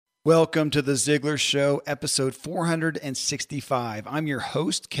Welcome to the Ziglar Show, episode 465. I'm your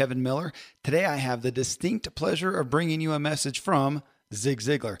host, Kevin Miller. Today I have the distinct pleasure of bringing you a message from Zig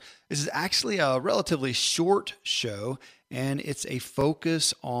Ziglar. This is actually a relatively short show, and it's a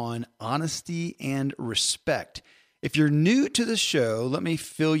focus on honesty and respect. If you're new to the show, let me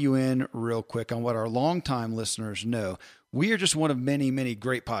fill you in real quick on what our longtime listeners know. We are just one of many, many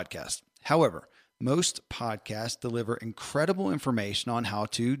great podcasts. However, most podcasts deliver incredible information on how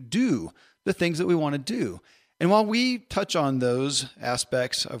to do the things that we want to do. And while we touch on those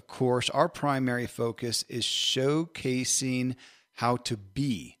aspects, of course, our primary focus is showcasing how to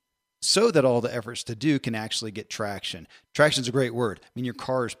be so that all the efforts to do can actually get traction. Traction is a great word. I mean, your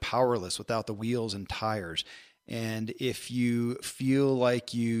car is powerless without the wheels and tires. And if you feel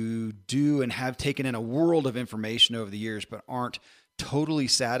like you do and have taken in a world of information over the years, but aren't totally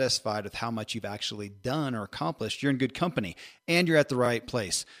satisfied with how much you've actually done or accomplished, you're in good company and you're at the right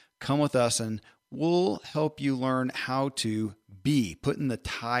place. Come with us and we'll help you learn how to be, putting the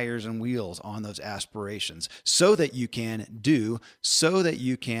tires and wheels on those aspirations so that you can do, so that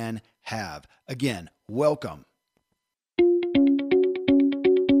you can have. Again, welcome.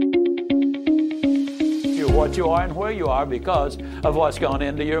 What you are and where you are because of what's gone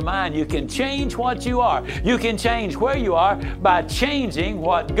into your mind. You can change what you are. You can change where you are by changing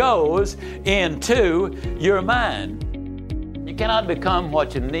what goes into your mind. You cannot become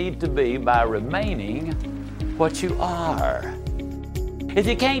what you need to be by remaining what you are. If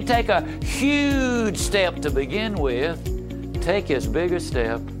you can't take a huge step to begin with, take as big a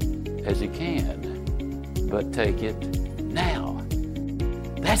step as you can, but take it now.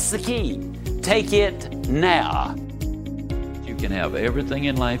 That's the key. Take it now. You can have everything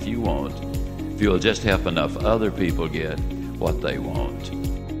in life you want if you'll just help enough other people get what they want.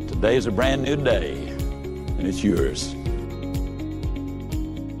 Today's a brand new day, and it's yours.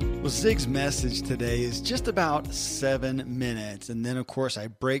 Well, Zig's message today is just about 7 minutes. And then, of course, I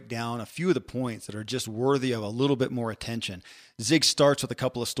break down a few of the points that are just worthy of a little bit more attention. Zig starts with a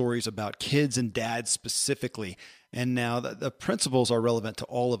couple of stories about kids and dads specifically. And now the principles are relevant to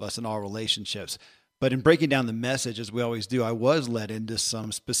all of us in all relationships. But in breaking down the message, as we always do, I was led into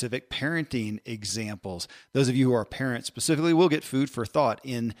some specific parenting examples. Those of you who are parents specifically will get food for thought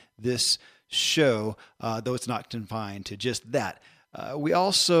in this show, though it's not confined to just that. We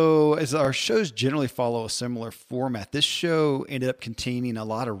also, as our shows generally follow a similar format, this show ended up containing a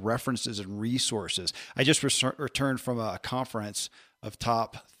lot of references and resources. I just returned from a conference of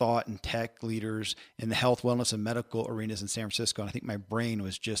top thought and tech leaders in the health, wellness, and medical arenas in San Francisco. And I think my brain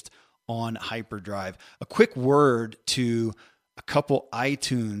was just on hyperdrive. A quick word to a couple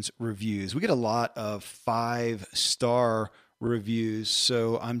iTunes reviews. We get a lot of 5-star reviews.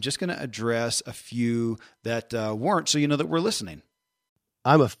 So I'm just going to address a few that weren't, so you know that we're listening.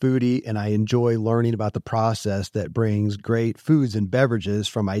 I'm a foodie and I enjoy learning about the process that brings great foods and beverages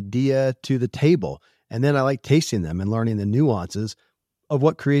from idea to the table. And then I like tasting them and learning the nuances of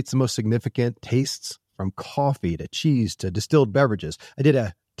what creates the most significant tastes, from coffee to cheese to distilled beverages. I did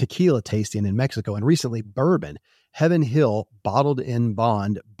a tequila tasting in Mexico and recently bourbon. Heaven Hill Bottled in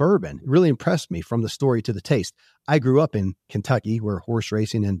Bond bourbon really impressed me from the story to the taste. I grew up in Kentucky where horse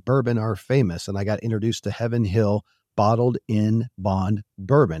racing and bourbon are famous, and I got introduced to Heaven Hill Bottled in Bond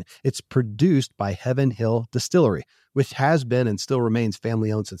bourbon. It's produced by Heaven Hill Distillery, which has been and still remains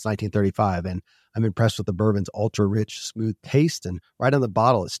family-owned since 1935. And I'm impressed with the bourbon's ultra-rich, smooth taste. And right on the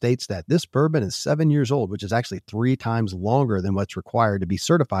bottle, it states that this bourbon is 7 years old, which is actually 3 times longer than what's required to be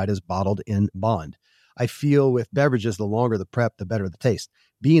certified as bottled in bond. I feel with beverages, the longer the prep, the better the taste.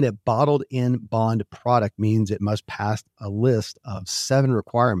 Being a bottled in bond product means it must pass a list of 7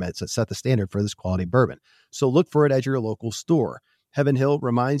 requirements that set the standard for this quality bourbon. So look for it at your local store. Heaven Hill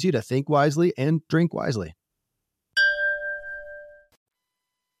reminds you to think wisely and drink wisely.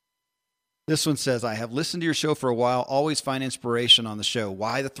 This one says, I have listened to your show for a while, always find inspiration on the show.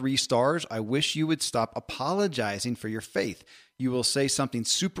 Why the 3 stars? I wish you would stop apologizing for your faith. You will say something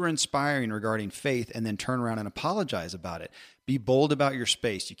super inspiring regarding faith and then turn around and apologize about it. Be bold about your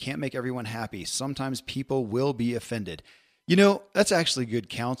space. You can't make everyone happy. Sometimes people will be offended. You know, that's actually good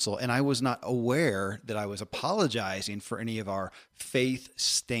counsel. And I was not aware that I was apologizing for any of our faith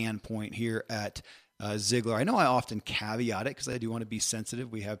standpoint here at Ziglar. I know I often caveat it because I do want to be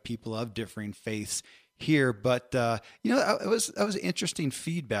sensitive. We have people of differing faiths here, but you know, that was interesting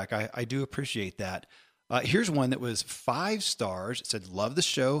feedback. I do appreciate that. Here's one that was 5 stars. It said, love the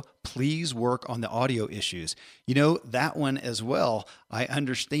show. Please work on the audio issues. You know, that one as well, I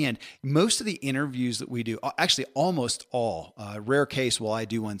understand. Most of the interviews that we do, actually almost all, rare case will I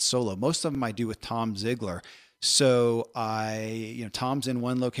do one solo. Most of them I do with Tom Ziglar. So Tom's in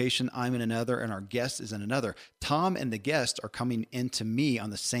one location, I'm in another, and our guest is in another. Tom and the guest are coming into me on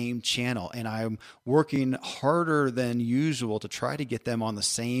the same channel, and I'm working harder than usual to try to get them on the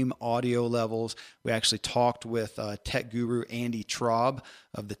same audio levels. We actually talked with tech guru Andy Traub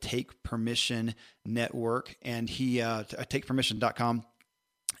of the Take Permission Network, and he takepermission.com.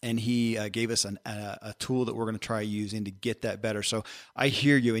 And he gave us a tool that we're going to try using to get that better. So I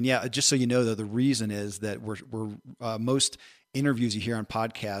hear you. And yeah, just so you know, though, the reason is that we're most interviews you hear on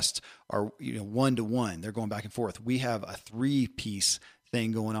podcasts are 1-to-1. They're going back and forth. We have a 3-piece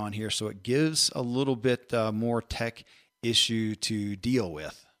thing going on here. So it gives a little bit more tech issue to deal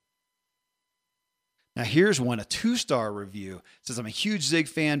with. Now here's one, a 2-star review. It says, I'm a huge Zig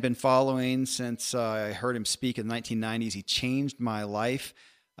fan, been following since I heard him speak in the 1990s. He changed my life.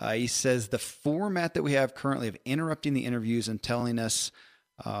 He says the format that we have currently of interrupting the interviews and telling us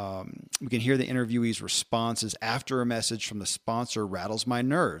we can hear the interviewee's responses after a message from the sponsor rattles my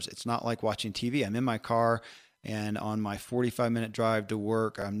nerves. It's not like watching TV. I'm in my car and on my 45-minute drive to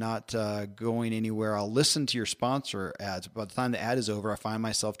work, I'm not going anywhere. I'll listen to your sponsor ads. By the time the ad is over, I find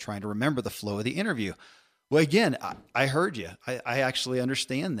myself trying to remember the flow of the interview. Well, again, I heard you. I actually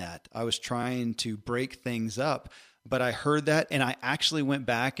understand that. I was trying to break things up. But I heard that, and I actually went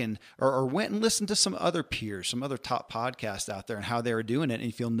back or went and listened to some other peers, some other top podcasts out there and how they were doing it. And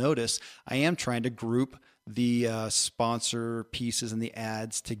if you'll notice, I am trying to group the sponsor pieces and the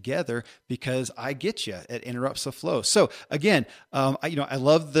ads together because I get you. It interrupts the flow. So again, I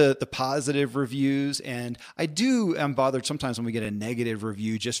love the positive reviews, and I'm bothered sometimes when we get a negative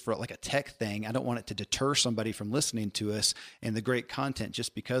review just for like a tech thing. I don't want it to deter somebody from listening to us and the great content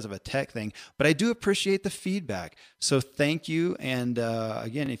just because of a tech thing, but I do appreciate the feedback. So thank you. And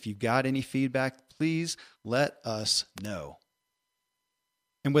again, if you've got any feedback, please let us know.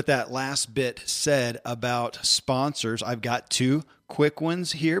 And with that last bit said about sponsors, I've got 2 quick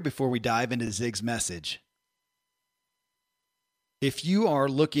ones here before we dive into Zig's message. If you are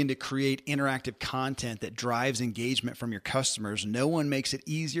looking to create interactive content that drives engagement from your customers, no one makes it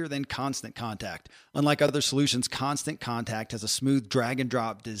easier than Constant Contact. Unlike other solutions, Constant Contact has a smooth drag and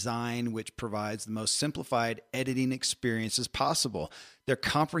drop design which provides the most simplified editing experiences possible. Their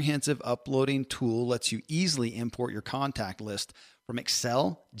comprehensive uploading tool lets you easily import your contact list from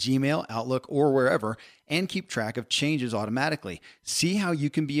Excel, Gmail, Outlook, or wherever, and keep track of changes automatically. See how you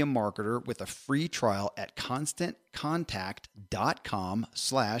can be a marketer with a free trial at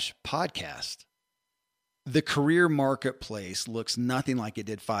constantcontact.com/podcast. The career marketplace looks nothing like it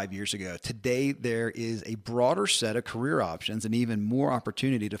did 5 years ago. Today, there is a broader set of career options and even more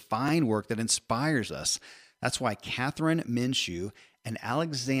opportunity to find work that inspires us. That's why Catherine Minshew and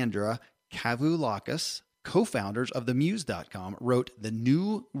Alexandra Kavulakis, co-founders of TheMuse.com, wrote The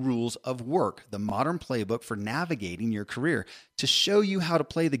New Rules of Work, the modern playbook for navigating your career, to show you how to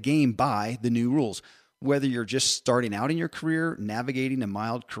play the game by the new rules. Whether you're just starting out in your career, navigating a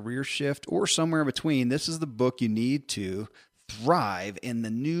mild career shift, or somewhere in between, this is the book you need to thrive in the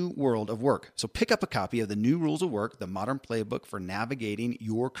new world of work. So pick up a copy of The New Rules of Work, the modern playbook for navigating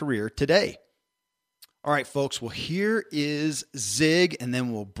your career today. All right, folks, well, here is Zig, and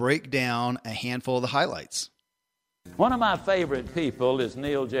then we'll break down a handful of the highlights. One of my favorite people is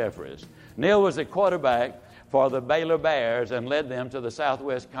Neil Jeffries. Neil was a quarterback for the Baylor Bears and led them to the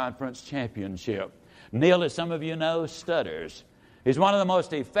Southwest Conference Championship. Neil, as some of you know, stutters. He's one of the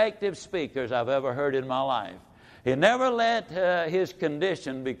most effective speakers I've ever heard in my life. He never let his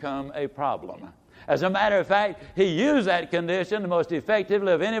condition become a problem. As a matter of fact, he used that condition the most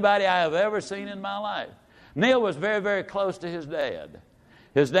effectively of anybody I have ever seen in my life. Neil was very, very close to his dad.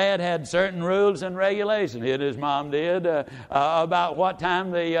 His dad had certain rules and regulations, he and his mom did, about what time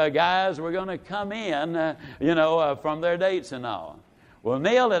the guys were going to come in, from their dates and all. Well,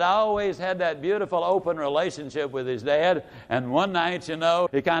 Neil had always had that beautiful open relationship with his dad, and one night,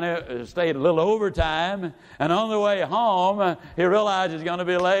 he kind of stayed a little overtime, and on the way home, he realized he's going to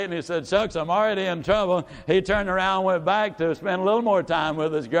be late, and he said, "Shucks, I'm already in trouble." He turned around and went back to spend a little more time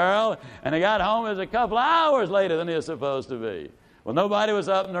with his girl, and he got home. It was a couple of hours later than he was supposed to be. Well, nobody was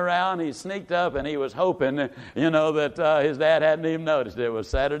up and around. He sneaked up, and he was hoping, that his dad hadn't even noticed it. It was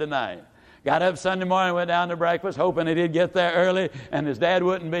Saturday night. Got up Sunday morning, went down to breakfast, hoping that he'd get there early, and his dad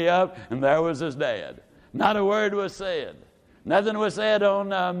wouldn't be up, and there was his dad. Not a word was said. Nothing was said on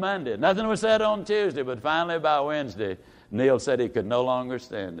Monday. Nothing was said on Tuesday, but finally by Wednesday, Neil said he could no longer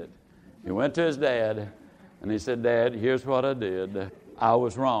stand it. He went to his dad, and he said, "Dad, here's what I did. I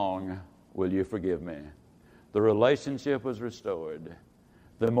was wrong. Will you forgive me?" The relationship was restored.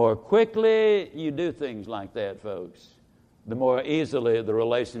 The more quickly you do things like that, folks, the more easily the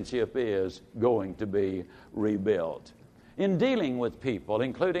relationship is going to be rebuilt. In dealing with people,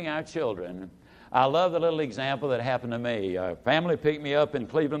 including our children, I love the little example that happened to me. A family picked me up in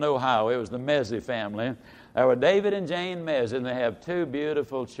Cleveland, Ohio. It was the Mezzi family. There were David and Jane Mezzi, and they have two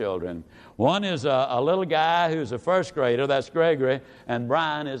beautiful children. One is a little guy who's a first grader, that's Gregory, and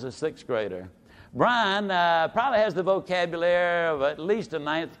Brian is a sixth grader. Brian probably has the vocabulary of at least a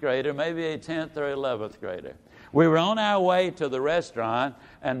ninth grader, maybe a 10th or 11th grader. We were on our way to the restaurant,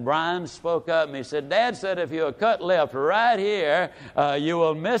 and Brian spoke up and he said, Dad said if you'll cut left right here, you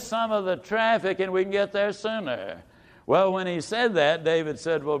will miss some of the traffic and we can get there sooner. Well, when he said that, David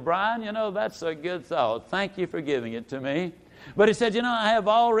said, well, Brian, that's a good thought. Thank you for giving it to me. But he said, I have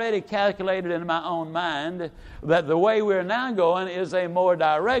already calculated in my own mind that the way we're now going is a more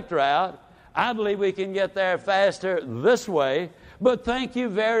direct route. I believe we can get there faster this way. But thank you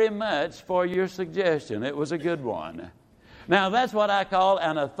very much for your suggestion. It was a good one. Now, that's what I call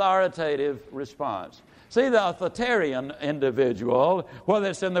an authoritative response. See, the authoritarian individual, whether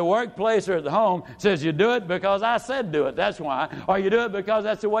it's in the workplace or at the home, says you do it because I said do it, that's why. Or you do it because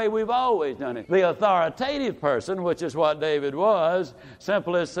that's the way we've always done it. The authoritative person, which is what David was,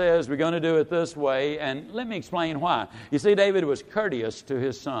 simply says we're going to do it this way. And let me explain why. You see, David was courteous to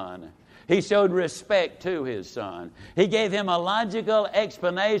his son. He showed respect to his son. He gave him a logical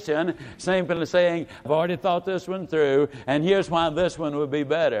explanation, simply saying, I've already thought this one through, and here's why this one would be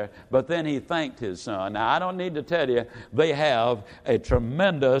better. But then he thanked his son. Now, I don't need to tell you, they have a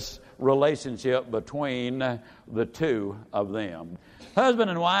tremendous relationship between the two of them. Husband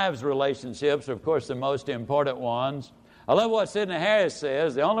and wives relationships are, of course, the most important ones. I love what Sidney Harris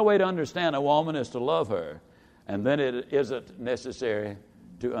says. The only way to understand a woman is to love her, and then it isn't necessary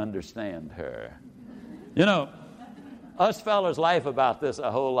to understand her. Us fellas laugh about this a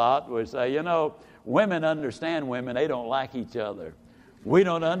whole lot. We say, women understand women. They don't like each other. We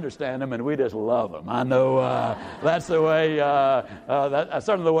don't understand them, and we just love them. I know that's the way. That's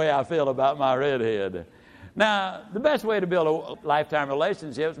certainly the way I feel about my redhead. Now, the best way to build a lifetime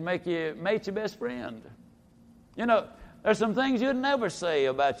relationship is make your best friend. There's some things you'd never say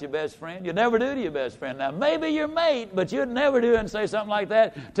about your best friend. You'd never do to your best friend. Now, maybe your mate, but you'd never do and say something like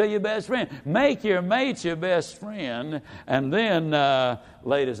that to your best friend. Make your mate your best friend, and then,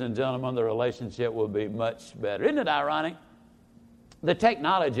 ladies and gentlemen, the relationship will be much better. Isn't it ironic? The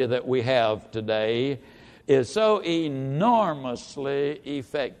technology that we have today is so enormously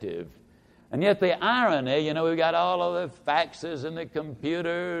effective. And yet the irony, we've got all of the faxes and the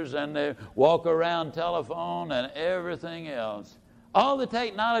computers and the walk-around telephone and everything else. All the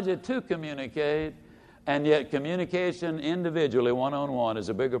technology to communicate, and yet communication individually, one-on-one, is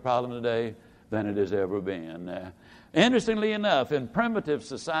a bigger problem today than it has ever been. Interestingly enough, in primitive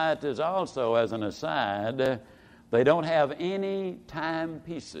societies also, as an aside, they don't have any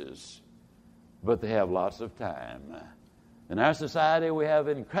timepieces, but they have lots of time. In our society, we have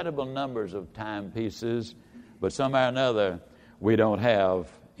incredible numbers of timepieces, but somehow or another, we don't have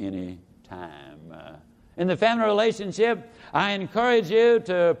any time. In the family relationship, I encourage you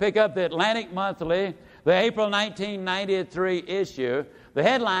to pick up the Atlantic Monthly, the April 1993 issue. The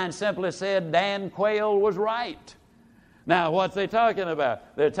headline simply said, Dan Quayle was right. Now, what's they talking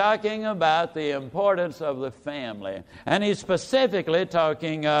about? They're talking about the importance of the family. And he's specifically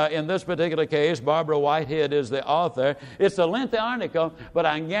talking, in this particular case, Barbara Whitehead is the author. It's a lengthy article, but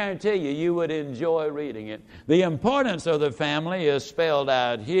I can guarantee you would enjoy reading it. The importance of the family is spelled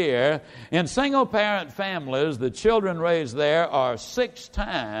out here. In single-parent families, the children raised there are 6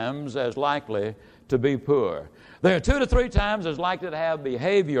 times as likely to be poor. They're 2 to 3 times as likely to have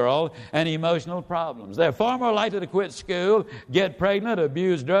behavioral and emotional problems. They're far more likely to quit school, get pregnant,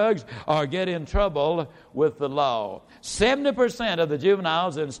 abuse drugs, or get in trouble with the law. 70% of the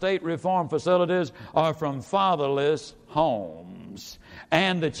juveniles in state reform facilities are from fatherless homes.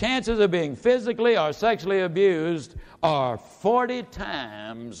 And the chances of being physically or sexually abused are 40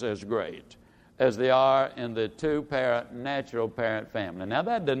 times as great as they are in the 2-parent, natural parent family. Now,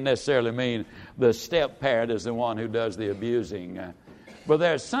 that doesn't necessarily mean the step-parent is the one who does the abusing. But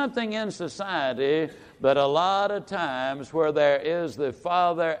there's something in society that a lot of times where there is the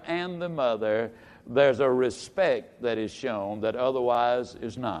father and the mother, there's a respect that is shown that otherwise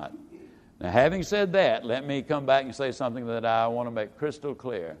is not. Now, having said that, let me come back and say something that I want to make crystal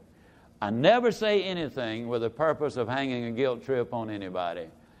clear. I never say anything with the purpose of hanging a guilt trip on anybody.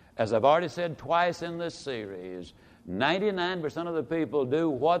 As I've already said twice in this series, 99% of the people do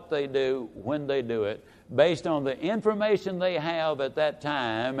what they do when they do it based on the information they have at that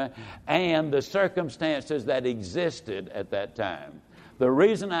time and the circumstances that existed at that time. The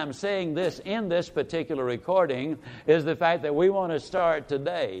reason I'm saying this in this particular recording is the fact that we want to start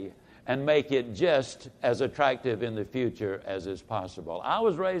today and make it just as attractive in the future as is possible. I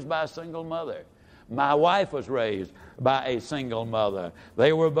was raised by a single mother. My wife was raised by a single mother.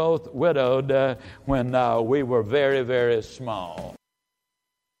 They were both widowed when we were very, very small.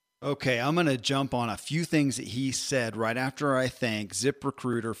 Okay, I'm going to jump on a few things that he said right after I thank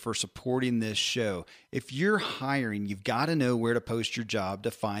ZipRecruiter for supporting this show. If you're hiring, you've got to know where to post your job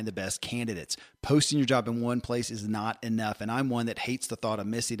to find the best candidates. Posting your job in one place is not enough, and I'm one that hates the thought of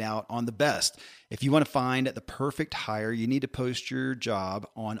missing out on the best. If you want to find the perfect hire, you need to post your job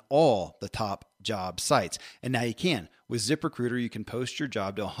on all the top job sites. And now you can. With ZipRecruiter, you can post your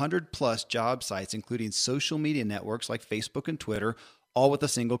job to 100 plus job sites, including social media networks like Facebook and Twitter, all with a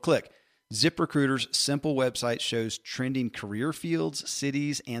single click. ZipRecruiter's simple website shows trending career fields,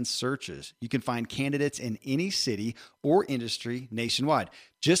 cities, and searches. You can find candidates in any city or industry nationwide.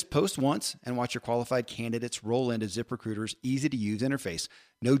 Just post once and watch your qualified candidates roll into ZipRecruiter's easy-to-use interface.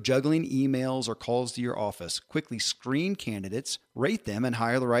 No juggling emails or calls to your office. Quickly screen candidates, rate them, and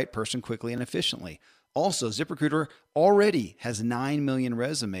hire the right person quickly and efficiently. Also, ZipRecruiter already has 9 million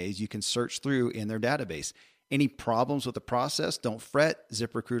resumes you can search through in their database. Any problems with the process? Don't fret.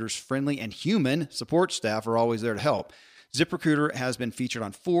 ZipRecruiter's friendly and human support staff are always there to help. ZipRecruiter has been featured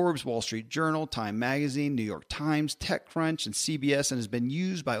on Forbes, Wall Street Journal, Time Magazine, New York Times, TechCrunch, and CBS, and has been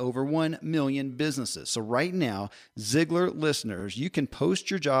used by over 1 million businesses. So right now, Ziglar listeners, you can post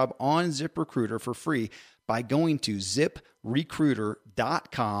your job on ZipRecruiter for free by going to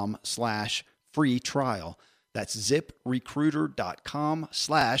ziprecruiter.com/free trial. That's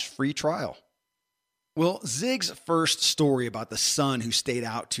ziprecruiter.com/free trial. Well, Zig's first story about the son who stayed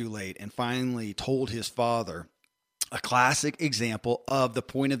out too late and finally told his father, a classic example of the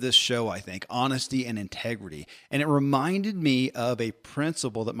point of this show, I think, honesty and integrity. And it reminded me of a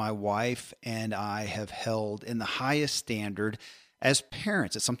principle that my wife and I have held in the highest standard as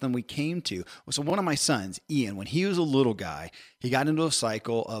parents. It's something we came to. So one of my sons, Ian, when he was a little guy, he got into a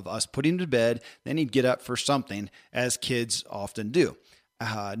cycle of us putting him to bed, then he'd get up for something, as kids often do.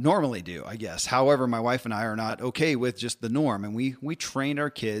 Normally do, I guess. However, my wife and I are not okay with just the norm. And we trained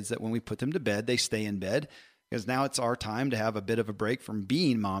our kids that when we put them to bed, they stay in bed, because now it's our time to have a bit of a break from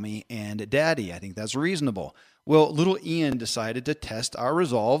being mommy and daddy. I think that's reasonable. Well, little Ian decided to test our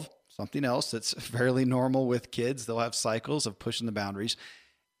resolve, something else that's fairly normal with kids. They'll have cycles of pushing the boundaries.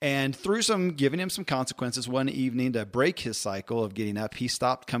 And through giving him some consequences one evening to break his cycle of getting up, he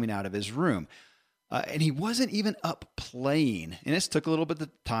stopped coming out of his room. And he wasn't even up playing. And this took a little bit of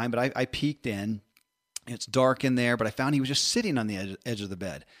time, but I peeked in. It's dark in there, but I found he was just sitting on the edge of the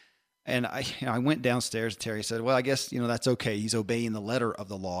bed. And I went downstairs, and Terry said, well, I guess, that's okay. He's obeying the letter of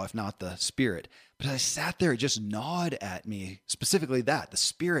the law, if not the spirit. But as I sat there, it just gnawed at me, specifically the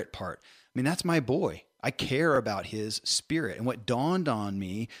spirit part. I mean, that's my boy. I care about his spirit. And what dawned on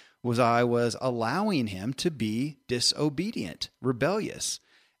me was I was allowing him to be disobedient, rebellious.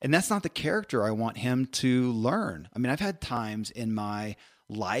 And that's not the character I want him to learn. I mean, I've had times in my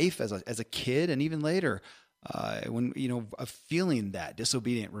life as a kid and even later when, of feeling that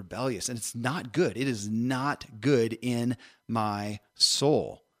disobedient, rebellious, and it's not good. It is not good in my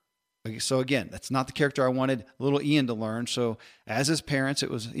soul. Okay, so again, that's not the character I wanted little Ian to learn. So as his parents, it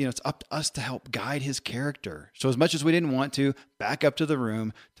was, it's up to us to help guide his character. So as much as we didn't want to, back up to the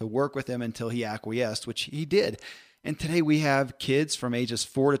room to work with him until he acquiesced, which he did. And today we have kids from ages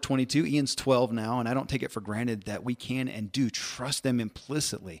 4 to 22. Ian's 12 now, and I don't take it for granted that we can and do trust them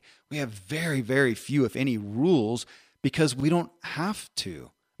implicitly. We have very, very few, if any, rules because we don't have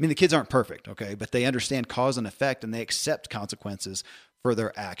to. I mean, the kids aren't perfect, okay, but they understand cause and effect, and they accept consequences for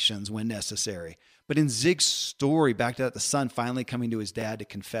their actions when necessary. But in Zig's story, back to that, the son finally coming to his dad to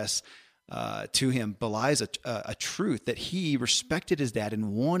confess to him belies a truth that he respected his dad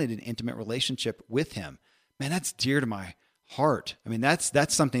and wanted an intimate relationship with him. Man, that's dear to my heart. I mean,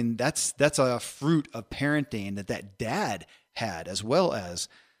 that's something that's a fruit of parenting that dad had as well as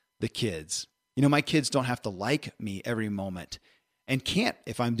the kids. My kids don't have to like me every moment and can't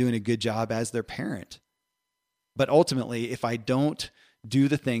if I'm doing a good job as their parent. But ultimately, if I don't do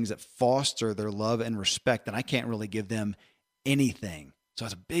the things that foster their love and respect, then I can't really give them anything. So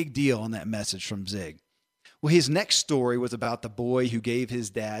it's a big deal on that message from Zig. Well, his next story was about the boy who gave his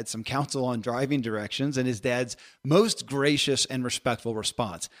dad some counsel on driving directions and his dad's most gracious and respectful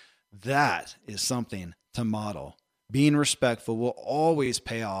response. That is something to model. Being respectful will always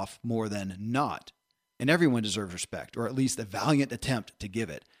pay off more than not. And everyone deserves respect, or at least a valiant attempt to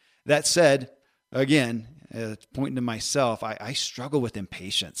give it. That said, again, pointing to myself, I struggle with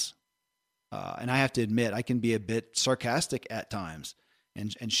impatience. And I have to admit, I can be a bit sarcastic at times.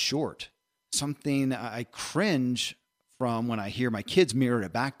 and short. Something I cringe from when I hear my kids mirror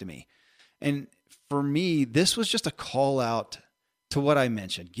it back to me. And for me, this was just a call out to what I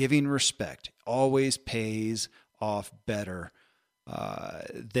mentioned. Giving respect always pays off better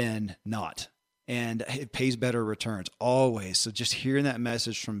than not. And it pays better returns always. So just hearing that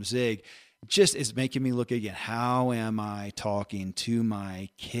message from Zig just is making me look again. How am I talking to my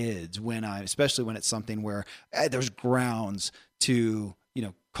kids especially when it's something where there's grounds to,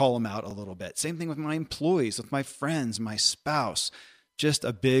 call them out a little bit. Same thing with my employees, with my friends, my spouse. Just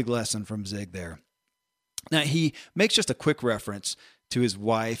a big lesson from Zig there. Now, he makes just a quick reference to his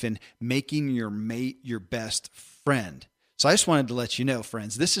wife and making your mate your best friend. So I just wanted to let you know,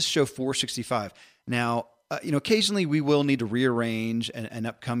 friends, this is show 465. Now, occasionally we will need to rearrange an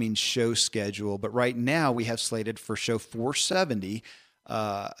upcoming show schedule, but right now we have slated for show 470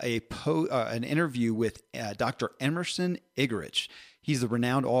 an interview with Dr. Emerson Igerich. He's the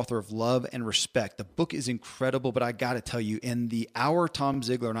renowned author of Love and Respect. The book is incredible, but I got to tell you, in the hour Tom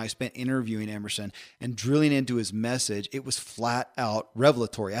Ziglar and I spent interviewing Emerson and drilling into his message, it was flat out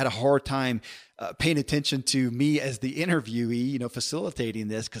revelatory. I had a hard time paying attention to me as the interviewee, facilitating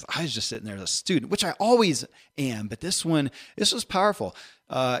this, because I was just sitting there as a student, which I always am. But this was powerful.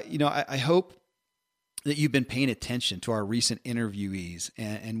 I hope that you've been paying attention to our recent interviewees,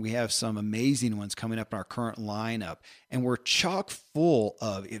 and we have some amazing ones coming up in our current lineup. And we're chock full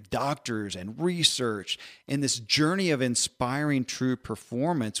of doctors and research and this journey of inspiring true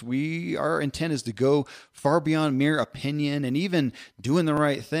performance. Our intent is to go far beyond mere opinion and even doing the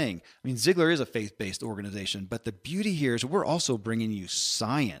right thing. I mean, Ziglar is a faith-based organization, but the beauty here is we're also bringing you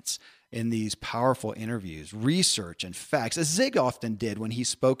science in these powerful interviews, research and facts, as Zig often did when he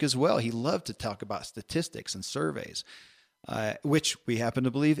spoke as well. He loved to talk about statistics and surveys, which we happen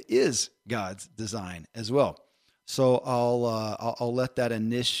to believe is God's design as well. So I'll let that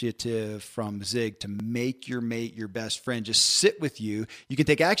initiative from Zig to make your mate your best friend just sit with you. You can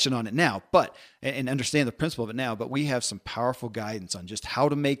take action on it now, and understand the principle of it now, but we have some powerful guidance on just how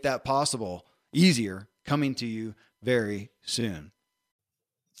to make that possible easier coming to you very soon.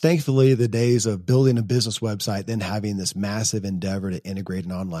 Thankfully, the days of building a business website, then having this massive endeavor to integrate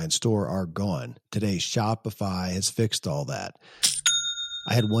an online store are gone. Today, Shopify has fixed all that.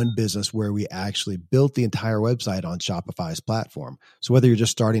 I had one business where we actually built the entire website on Shopify's platform. So whether you're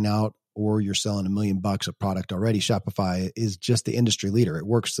just starting out or you're selling $1 million of product already, Shopify is just the industry leader. It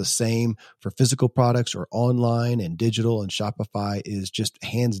works the same for physical products or online and digital, and Shopify is just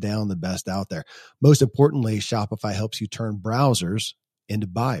hands down the best out there. Most importantly, Shopify helps you turn browsers into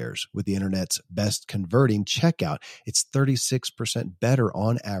buyers with the internet's best converting checkout. It's 36% better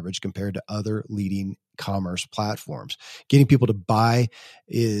on average compared to other leading commerce platforms. Getting people to buy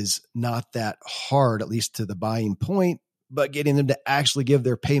is not that hard, at least to the buying point, but getting them to actually give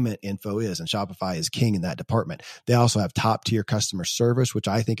their payment info is, and Shopify is king in that department. They also have top tier customer service, which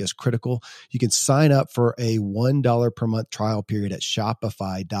I think is critical. You can sign up for a $1 per month trial period at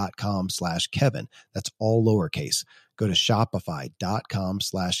shopify.com/Kevin. That's all lowercase. Go to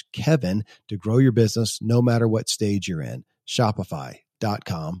shopify.com/Kevin to grow your business no matter what stage you're in.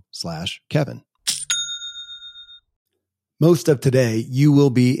 Shopify.com/Kevin. Most of today, you will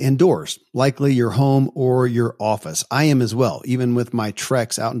be indoors, likely your home or your office. I am as well. Even with my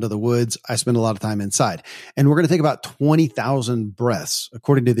treks out into the woods, I spend a lot of time inside. And we're going to think about 20,000 breaths.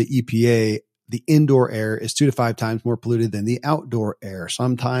 According to the EPA, the indoor air is 2 to 5 times more polluted than the outdoor air,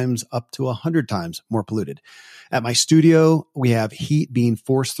 sometimes up to 100 times more polluted. At my studio, we have heat being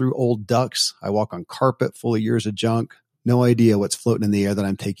forced through old ducts. I walk on carpet full of years of junk. No idea what's floating in the air that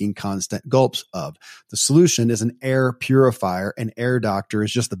I'm taking constant gulps of. The solution is an air purifier, and Air Doctor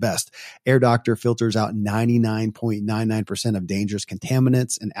is just the best. Air Doctor filters out 99.99% of dangerous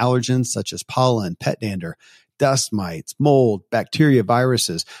contaminants and allergens such as pollen, pet dander, dust mites, mold, bacteria,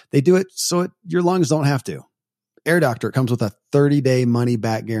 viruses. They do it so your lungs don't have to. Air Doctor comes with a 30-day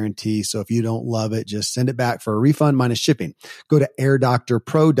money-back guarantee, so if you don't love it, just send it back for a refund minus shipping. Go to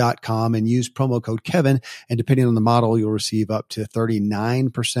airdoctorpro.com and use promo code Kevin, and depending on the model, you'll receive up to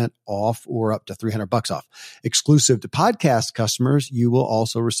 39% off or up to $300 off. Exclusive to podcast customers, you will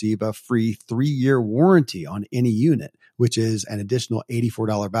also receive a free 3-year warranty on any unit, which is an additional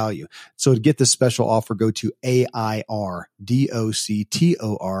 $84 value. So to get this special offer, go to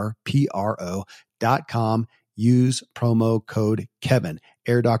airdoctorpro.com. Use promo code Kevin.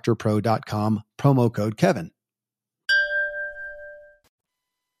 airdoctorpro.com, promo code Kevin.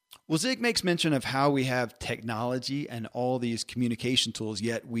 Well, Zig makes mention of how we have technology and all these communication tools,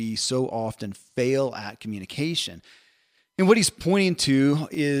 yet we so often fail at communication. And what he's pointing to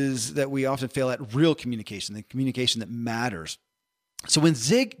is that we often fail at real communication, the communication that matters. So when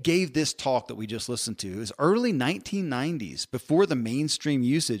Zig gave this talk that we just listened to, it was early 1990s, before the mainstream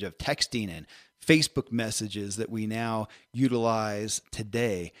usage of texting and Facebook messages that we now utilize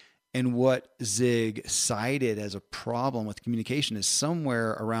today. And what Zig cited as a problem with communication is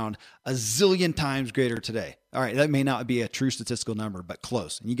somewhere around a zillion times greater today. All right, that may not be a true statistical number, but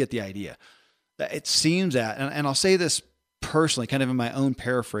close. And you get the idea. It seems that, and I'll say this personally, kind of in my own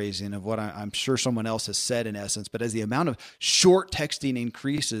paraphrasing of what I'm sure someone else has said in essence, but as the amount of short texting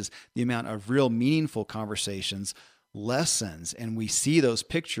increases, the amount of real meaningful conversations lessens. And we see those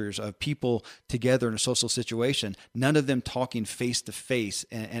pictures of people together in a social situation, none of them talking face to face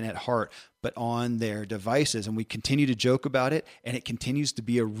and at heart, but on their devices. And we continue to joke about it, and it continues to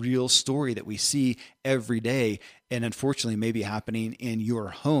be a real story that we see every day. And unfortunately, maybe happening in your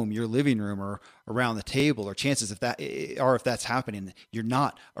home, your living room, or around the table, or chances if that's happening, you're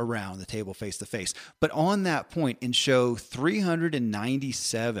not around the table face to face. But on that point, in show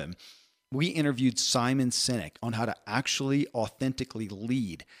 397, we interviewed Simon Sinek on how to actually authentically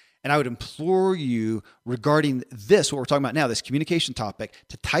lead. And I would implore you regarding this, what we're talking about now, this communication topic,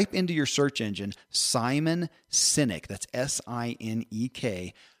 to type into your search engine Simon Sinek, that's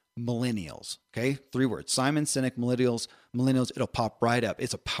S-I-N-E-K, millennials. Okay, 3 words, Simon Sinek, millennials, it'll pop right up.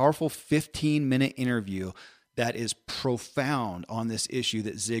 It's a powerful 15-minute interview that is profound on this issue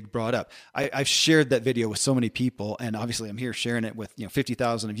that Zig brought up. I've shared that video with so many people, and obviously I'm here sharing it with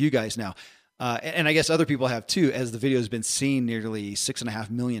 50,000 of you guys now. And I guess other people have too, as the video has been seen nearly 6.5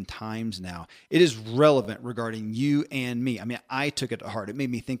 million times now. It is relevant regarding you and me. I mean, I took it to heart. It made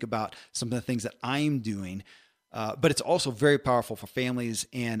me think about some of the things that I'm doing. But it's also very powerful for families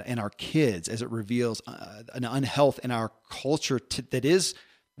and our kids, as it reveals an unhealth in our culture that is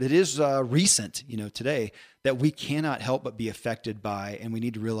recent, today, that we cannot help but be affected by, and we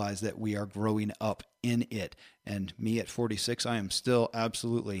need to realize that we are growing up in it. And me at 46, I am still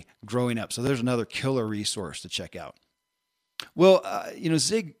absolutely growing up. So there's another killer resource to check out. Well,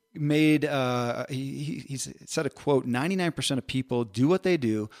 Zig made, he said a quote, 99% of people do what they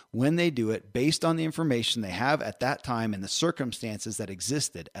do when they do it based on the information they have at that time and the circumstances that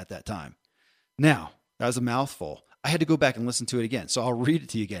existed at that time. Now, that was a mouthful. I had to go back and listen to it again. So I'll read it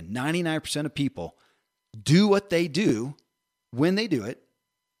to you again. 99% of people do what they do when they do it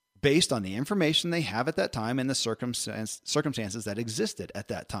based on the information they have at that time and the circumstances that existed at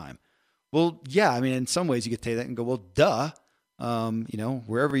that time. Well, yeah, I mean, in some ways you could take that and go, well, duh.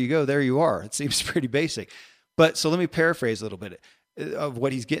 Wherever you go, there you are. It seems pretty basic. But so let me paraphrase a little bit of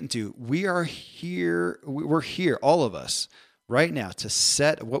what he's getting to. We're here, all of us, right now, to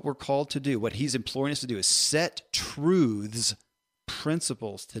set what we're called to do. What he's imploring us to do is set truths,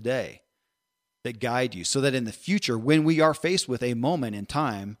 principles today that guide you, so that in the future, when we are faced with a moment in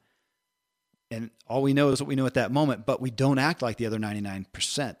time, and all we know is what we know at that moment, but we don't act like the other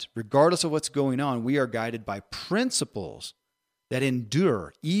 99%. Regardless of what's going on, we are guided by principles that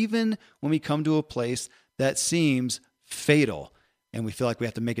endure, even when we come to a place that seems fatal, and we feel like we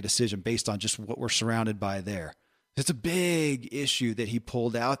have to make a decision based on just what we're surrounded by there. It's a big issue that he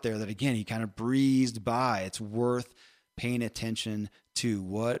pulled out there that, again, he kind of breezed by. It's worth paying attention to.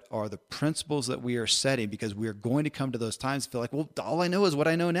 What are the principles that we are setting? Because we are going to come to those times and feel like, well, all I know is what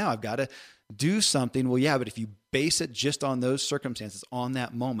I know now. I've got to do something. Well, yeah, but if you base it just on those circumstances, on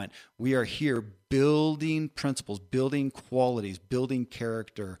that moment, we are here building principles, building qualities, building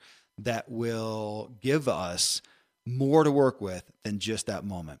character that will give us more to work with than just that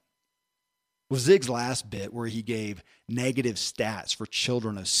moment. Well, Zig's last bit, where he gave negative stats for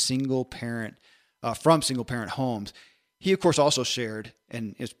children of from single parent homes, he, of course, also shared,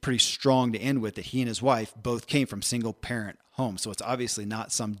 and it's pretty strong to end with, that he and his wife both came from single parent homes. So it's obviously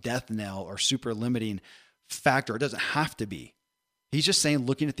not some death knell or super limiting factor. It doesn't have to be. He's just saying,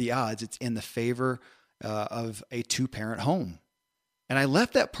 looking at the odds, it's in the favor of a 2-parent home. And I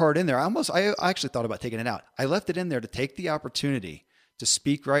left that part in there. I actually thought about taking it out. I left it in there to take the opportunity to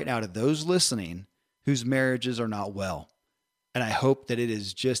speak right now to those listening whose marriages are not well. And I hope that it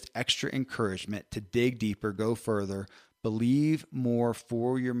is just extra encouragement to dig deeper, go further, believe more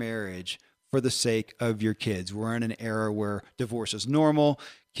for your marriage for the sake of your kids. We're in an era where divorce is normal.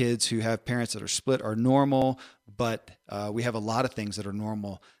 Kids who have parents that are split are normal, but we have a lot of things that are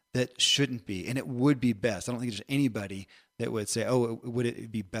normal that shouldn't be. And it would be best. I don't think there's anybody that would say, oh, would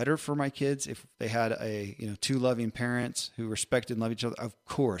it be better for my kids if they had 2 loving parents who respected and loved each other? Of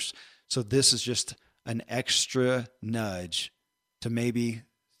course. So this is just an extra nudge to maybe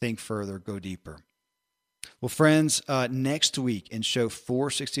think further, go deeper. Well, friends, next week in show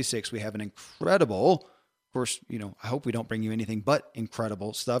 466, we have an incredible Of course, I hope we don't bring you anything but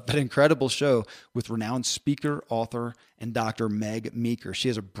incredible stuff, but incredible show with renowned speaker, author, and Dr. Meg Meeker. She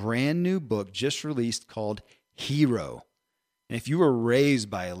has a brand new book just released called Hero. And if you were raised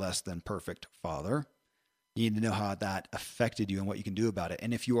by a less than perfect father, you need to know how that affected you and what you can do about it.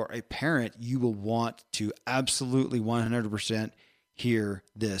 And if you are a parent, you will want to absolutely 100% hear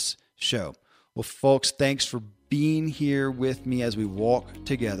this show. Well, folks, thanks for being here with me as we walk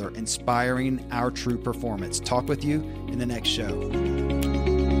together, inspiring our true performance. Talk with you in the next show.